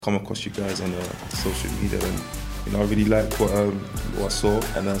come across you guys on social media, and I really liked what I saw,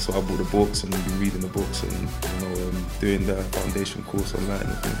 and so I bought the books and been reading the books and doing the foundation course online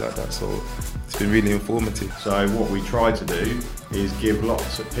and things like that. So it's been really informative. So what we try to do is give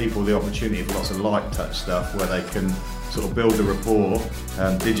lots of people the opportunity for lots of light touch stuff where they can sort of build a rapport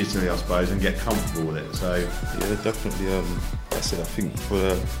digitally, I suppose, and get comfortable with it. So yeah, definitely. I think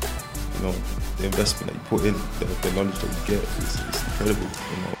for the investment that you put in, the knowledge that you get is incredible.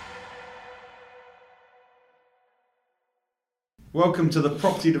 Welcome to the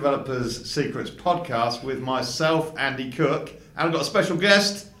Property Developers Secrets podcast with myself, Andy Cook, and I've got a special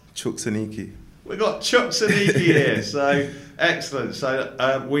guest, Chuck Saniki. We've got Chuck Saniki here, so excellent.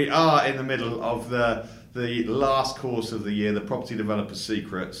 So we are in the middle of the last course of the year, the Property Developers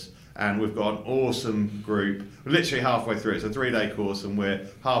Secrets, and we've got an awesome group. We're literally halfway through. It's a 3-day course, and we're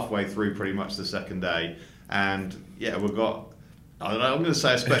halfway through pretty much the second day. And yeah, we've got, I don't know, I'm going to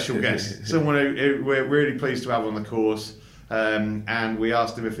say a special guest, someone who we're really pleased to have on the course. And we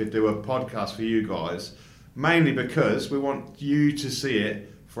asked him if he'd do a podcast for you guys, mainly because we want you to see it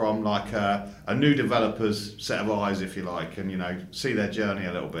from like a new developer's set of eyes, if you like, and see their journey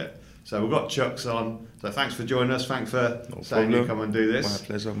a little bit. So we've got Chuck's on. So thanks for joining us. Thanks for saying you come and do this. My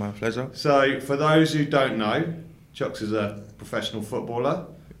pleasure. My pleasure. So for those who don't know, Chuck's is a professional footballer.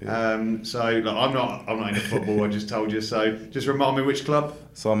 Yeah. So I'm not into football. I just told you. So just remind me which club.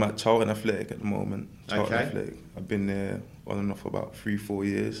 So I'm at Charlton Athletic at the moment. Charlton Okay. Athletic. I've been there on and off for about 3-4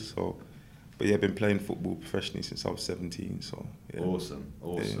 years. So, but yeah, I've been playing football professionally since I was 17. So yeah.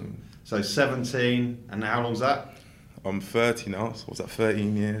 Awesome. So 17, and how long's that? I'm 30 now, so I was at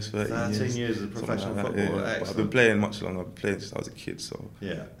 13 years. 13 years as a professional like footballer. Yeah. I've been playing much longer. I've been playing since I was a kid. So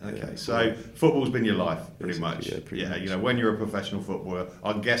yeah, okay. Yeah. So football's been your life, pretty much. Yeah, pretty much. When you're a professional footballer,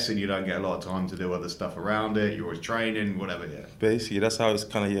 I'm guessing you don't get a lot of time to do other stuff around it. You're always training, whatever. Yeah. Basically, that's how it's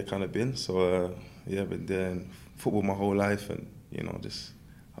kind of been. So I've been doing football my whole life, and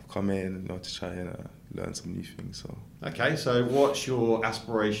I've come in to try and learn some new things. So okay. So what's your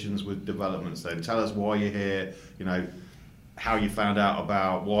aspirations with developments then? Tell us why you're here. How you found out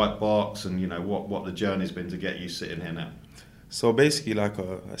about White Box, and what the journey's been to get you sitting here now. So basically, like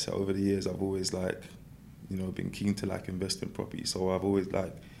I said, over the years, I've always been keen to invest in property. So I've always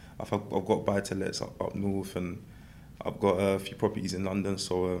I've got buy-to-lets up north, and I've got a few properties in London.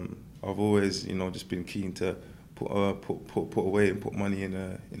 So I've always just been keen to put away and put money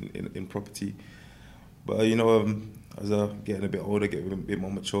in property. But as I getting a bit older, getting a bit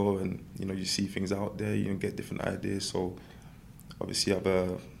more mature, and you see things out there, you get different ideas. So obviously I've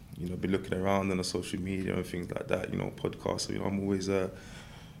been looking around on the social media and things like that, podcasts. So I'm always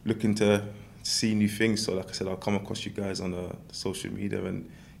looking to see new things. So like I said, I'll come across you guys on the social media,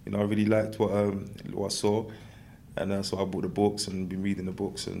 and I really liked what I saw, and so I bought the books and been reading the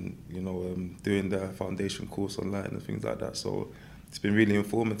books, and doing the foundation course online and things like that. So it's been really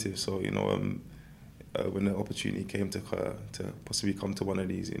informative. So when the opportunity came to possibly come to one of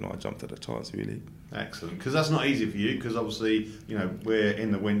these, I jumped at the chance, really. Excellent, because that's not easy for you, because obviously, we're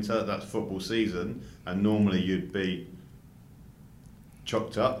in the winter, that's football season, and normally you'd be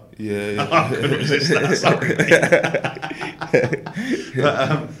chucked up. Yeah. I couldn't resist that, sorry.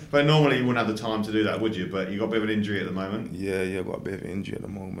 But normally you wouldn't have the time to do that, would you? But you got a bit of an injury at the moment. Yeah, I've got a bit of an injury at the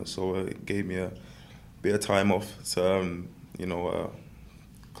moment, so it gave me a bit of time off to,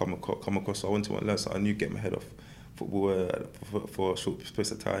 come across. So I wanted to learn something new, get my head off football for a short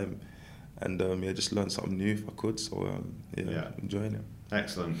space of time, and just learn something new if I could. So enjoying it.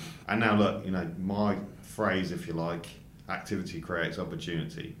 Excellent. And now look, my phrase, if you like, activity creates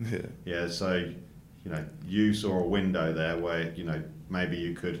opportunity. Yeah. So you saw a window there where maybe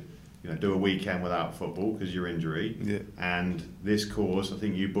you could do a weekend without football because of your injury. Yeah. And this course, I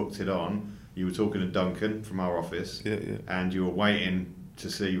think you booked it on. You were talking to Duncan from our office. Yeah. And you were waiting to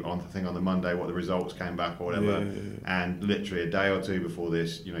see on the Monday what the results came back or whatever, and literally a day or two before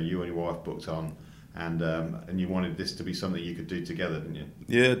this, you and your wife booked on, and you wanted this to be something you could do together, didn't you?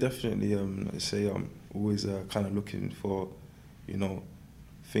 Yeah, definitely. I say I'm always kind of looking for,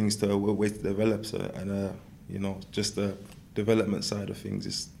 things ways to develop, and just the development side of things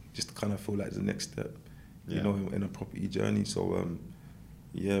is just kind of feel like the next step, in a property journey. So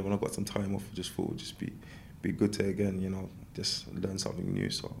when I got some time off, I just thought it would just be good to again, just learn something new.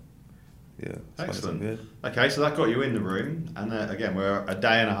 So yeah. Excellent. Okay, so that got you in the room, and again, we're a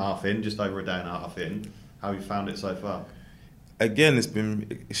day and a half in, just over a day and a half in. How have you found it so far? Again, it's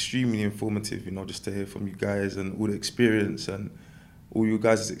been extremely informative, just to hear from you guys and all the experience and all you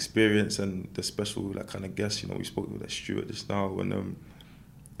guys' experience and the special kind of guests. We spoke with Stuart just now, and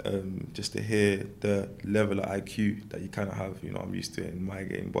just to hear the level of IQ that you kind of have. You know, I'm used to it in my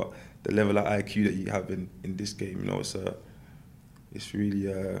game, but the level of IQ that you have in this game, you know, it's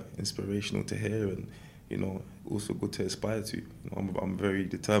really inspirational to hear, and you know, also good to aspire to. You know, I'm a very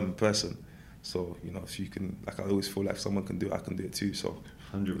determined person, so you know, if you can, like, I always feel like if someone can do it, I can do it too. So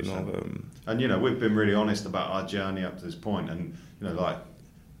 100%. You know, and you know, we've been really honest about our journey up to this point, and you know, like,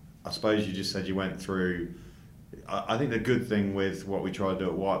 I suppose you just said you went through. I think the good thing with what we try to do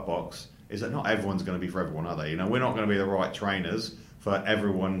at White Box is that not everyone's going to be for everyone, are they? You know, we're not going to be the right trainers for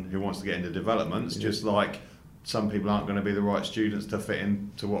everyone who wants to get into developments, just like some people aren't going to be the right students to fit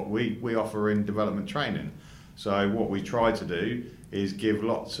into what we offer in development training. So what we try to do is give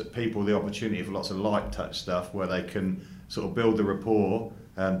lots of people the opportunity for lots of light touch stuff where they can sort of build the rapport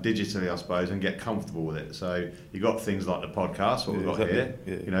digitally, I suppose, and get comfortable with it. So you got things like the podcast, what we've got here.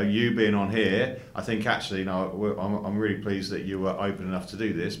 Yeah. You know, you being on here, I think actually, you know, I'm really pleased that you were open enough to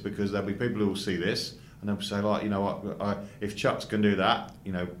do this, because there'll be people who will see this and they'll say, like, you know what, if Chucks can do that,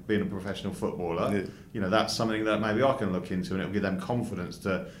 you know, being a professional footballer, you know, that's something that maybe I can look into, and it'll give them confidence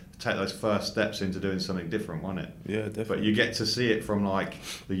to take those first steps into doing something different, won't it? Yeah, definitely. But you get to see it from like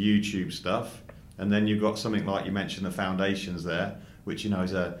the YouTube stuff, and then you've got something like you mentioned, the foundations there, which, you know,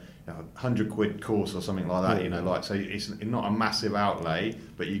 is a £100 course or something like that. Yeah. You know, like, so it's not a massive outlay,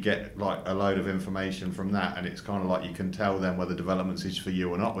 but you get like a load of information from that, and it's kind of like you can tell them whether developments is for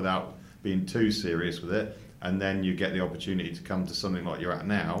you or not without being too serious with it, and then you get the opportunity to come to something like you're at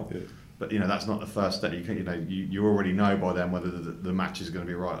now. Yeah. But you know, that's not the first step. You can, you know, you already know by then whether the match is going to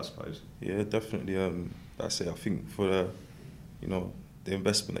be right, I suppose. Yeah, definitely. That's it. I think for the, you know, the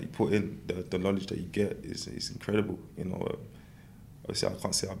investment that you put in, the knowledge that you get is incredible. You know, obviously I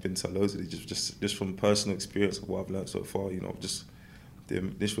can't say I've been to loads of it, just from personal experience of what I've learned so far. You know, just the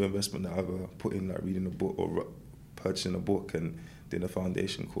initial investment that I've put in, like reading a book or purchasing a book and doing a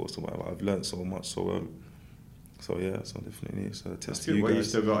foundation course or whatever. I've learned so much. So yeah, so definitely it's a test to you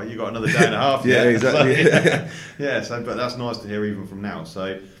guys. You got another day and a half. Yeah, exactly. So, yeah, so but that's nice to hear even from now.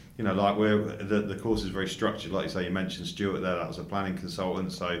 So you know, like the course is very structured. Like you say, you mentioned Stuart there. That was a planning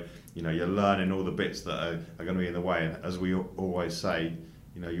consultant. So you know, you're learning all the bits that are going to be in the way. And as we always say,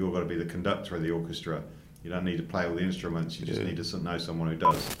 you know, you've got to be the conductor of the orchestra. You don't need to play all the instruments. You just need to know someone who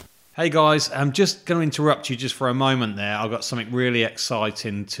does. Hey guys, I'm just going to interrupt you just for a moment there. I've got something really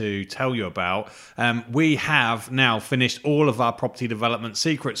exciting to tell you about. We have now finished all of our property development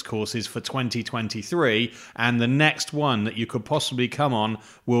secrets courses for 2023, and the next one that you could possibly come on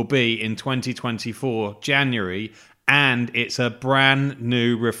will be in 2024, January. And it's a brand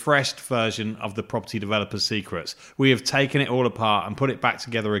new, refreshed version of the Property Developer's Secrets. We have taken it all apart and put it back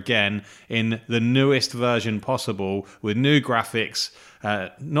together again in the newest version possible with new graphics.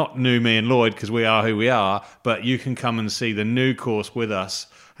 Not new me and Lloyd, because we are who we are, but you can come and see the new course with us.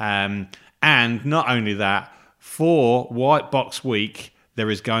 And not only that, for White Box Week, there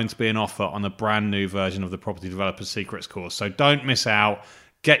is going to be an offer on a brand new version of the Property Developer's Secrets course. So don't miss out.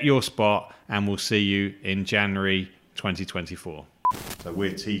 Get your spot, and we'll see you in January 2024. So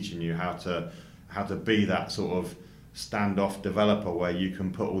we're teaching you how to be that sort of standoff developer where you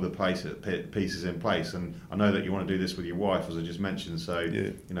can put all the pieces in place. And I know that you want to do this with your wife, as I just mentioned. So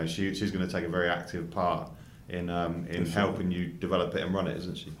you know, she's going to take a very active part in helping you develop it and run it,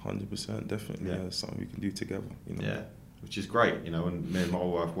 isn't she? 100%, definitely. Yeah, it's something we can do together. You know? Yeah. Which is great, you know, and me and my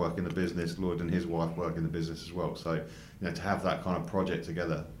wife work in the business, Lloyd and his wife work in the business as well. So, you know, to have that kind of project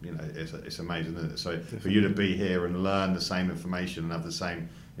together, you know, it's amazing, isn't it? So definitely. For you to be here and learn the same information and have the same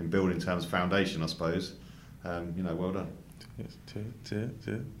in building terms foundation, I suppose, you know, well done.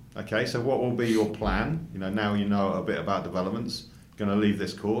 Okay, so what will be your plan? You know, now you know a bit about developments. You're going to leave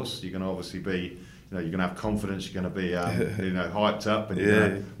this course. You're going to obviously be, you know, you're going to have confidence. You're going to be, you know, hyped up, and you're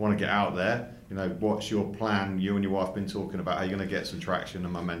going to want to get out there. You know, what's your plan? You and your wife have been talking about how you're going to get some traction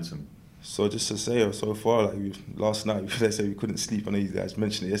and momentum. So just to say, so far, like last night, let's say we couldn't sleep. I know you guys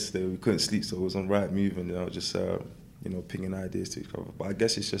mentioned it yesterday. We couldn't sleep, so it was on Right Move, and you know, just you know, pinging ideas to each other. But I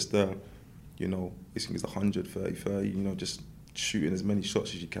guess it's just you know, I think it's 100, 30, 30. You know, just shooting as many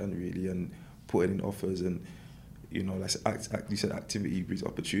shots as you can, really, and putting in offers, and you know, like you said, activity breeds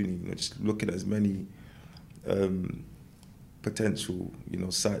opportunity. You know, just looking at as many potential, you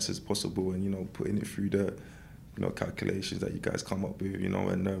know, sites as possible, and you know, putting it through the, you know, calculations that you guys come up with, you know,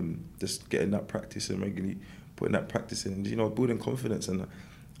 and just getting that practice and regularly putting that practice in, and you know, building confidence, and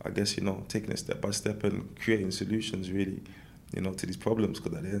I guess, you know, taking it step by step and creating solutions, really, you know, to these problems.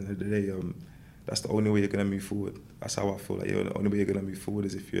 Because at the end of the day, that's the only way you're gonna move forward. That's how I feel. Like, the only way you're gonna move forward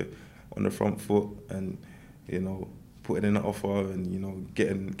is if you're on the front foot and, you know, putting in an offer and, you know,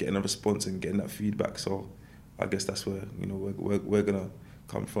 getting a response and getting that feedback. So I guess that's where, you know, we're gonna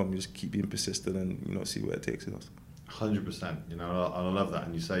come from. You just keep being persistent and, you know, see where it takes us. 100%. You know, I love that.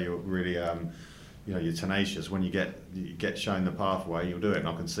 And you say you're really, you know, you're tenacious. When you get shown the pathway, you'll do it. And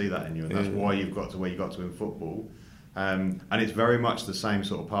I can see that in you. And that's why you've got to where you got to in football. And it's very much the same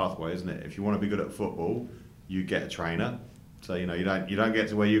sort of pathway, isn't it? If you want to be good at football, you get a trainer. So, you know, you don't get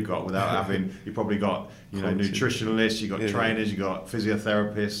to where you got without having, you've probably got, you know, nutritionalists, you've got trainers, you've got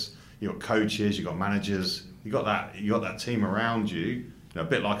physiotherapists, you've got coaches, you've got managers, you got that team around you. You know, a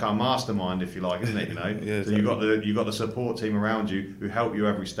bit like our mastermind, if you like, isn't it? You know, so you've got the support team around you who help you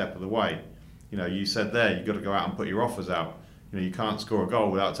every step of the way. You know, you said there you've got to go out and put your offers out. You know, you can't score a goal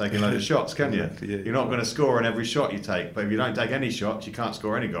without taking a load of shots, can you? Exactly, You're not going to score in every shot you take, but if you don't take any shots, you can't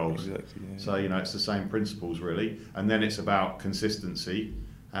score any goals. Exactly, So, you know, it's the same principles really, and then it's about consistency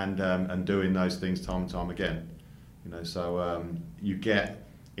and doing those things time and time again. You know, so you get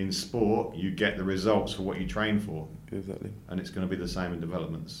in sport, you get the results for what you train for. Exactly. And it's going to be the same in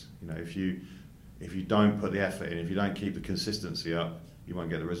developments. You know, if you don't put the effort in, if you don't keep the consistency up, you won't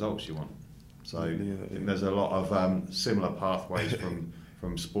get the results you want. So I think there's a lot of similar pathways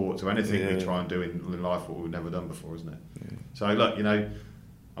from sport to anything we try and do in life what we've never done before, isn't it? Yeah. So look, you know,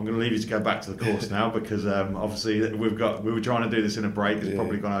 I'm going to leave you to go back to the course now because obviously we were trying to do this in a break. It's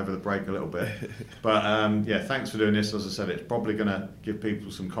probably gone over the break a little bit. But yeah, thanks for doing this. As I said, it's probably going to give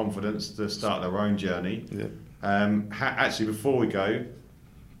people some confidence to start their own journey. Yeah. Actually, before we go,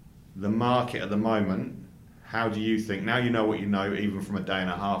 the market at the moment, how do you think, now you know what you know even from a day and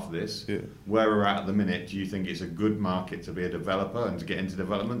a half of this, where we're at the minute, do you think it's a good market to be a developer and to get into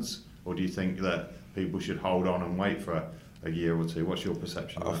developments? Or do you think that people should hold on and wait for a year or two? What's your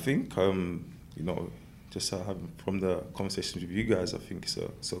perception? I think, you know, just from the conversations with you guys, I think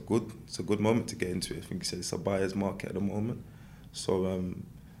it's a good moment to get into it. I think it's a buyer's market at the moment. So,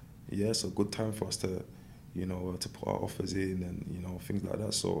 yeah, it's a good time for us to, you know, to put our offers in and, you know, things like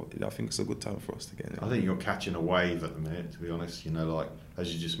that. So I think it's a good time for us to get in. I think you're catching a wave at the minute, to be honest. You know, like,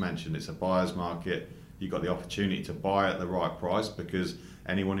 as you just mentioned, it's a buyer's market. You've got the opportunity to buy at the right price because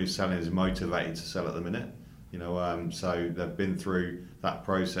anyone who's selling is motivated to sell at the minute. You know, so they've been through that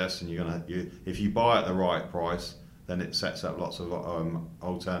process, and if you buy at the right price, then it sets up lots of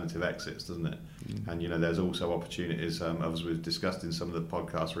alternative exits, doesn't it? And, you know, there's also opportunities, as we've discussed in some of the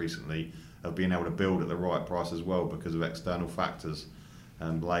podcasts recently, of being able to build at the right price as well because of external factors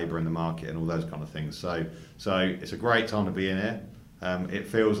and labour in the market and all those kind of things. So it's a great time to be in here. It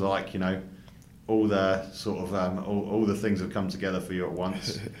feels like, you know, all the sort of all the things have come together for you at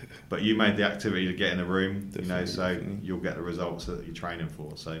once, but you made the activity to get in the room, definitely, you know, so definitely. You'll get the results that you're training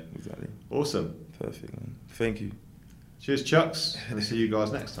for. So exactly. Awesome. Perfect, man. Thank you. Cheers, Chucks. And I'll see you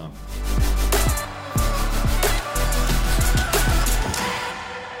guys next time.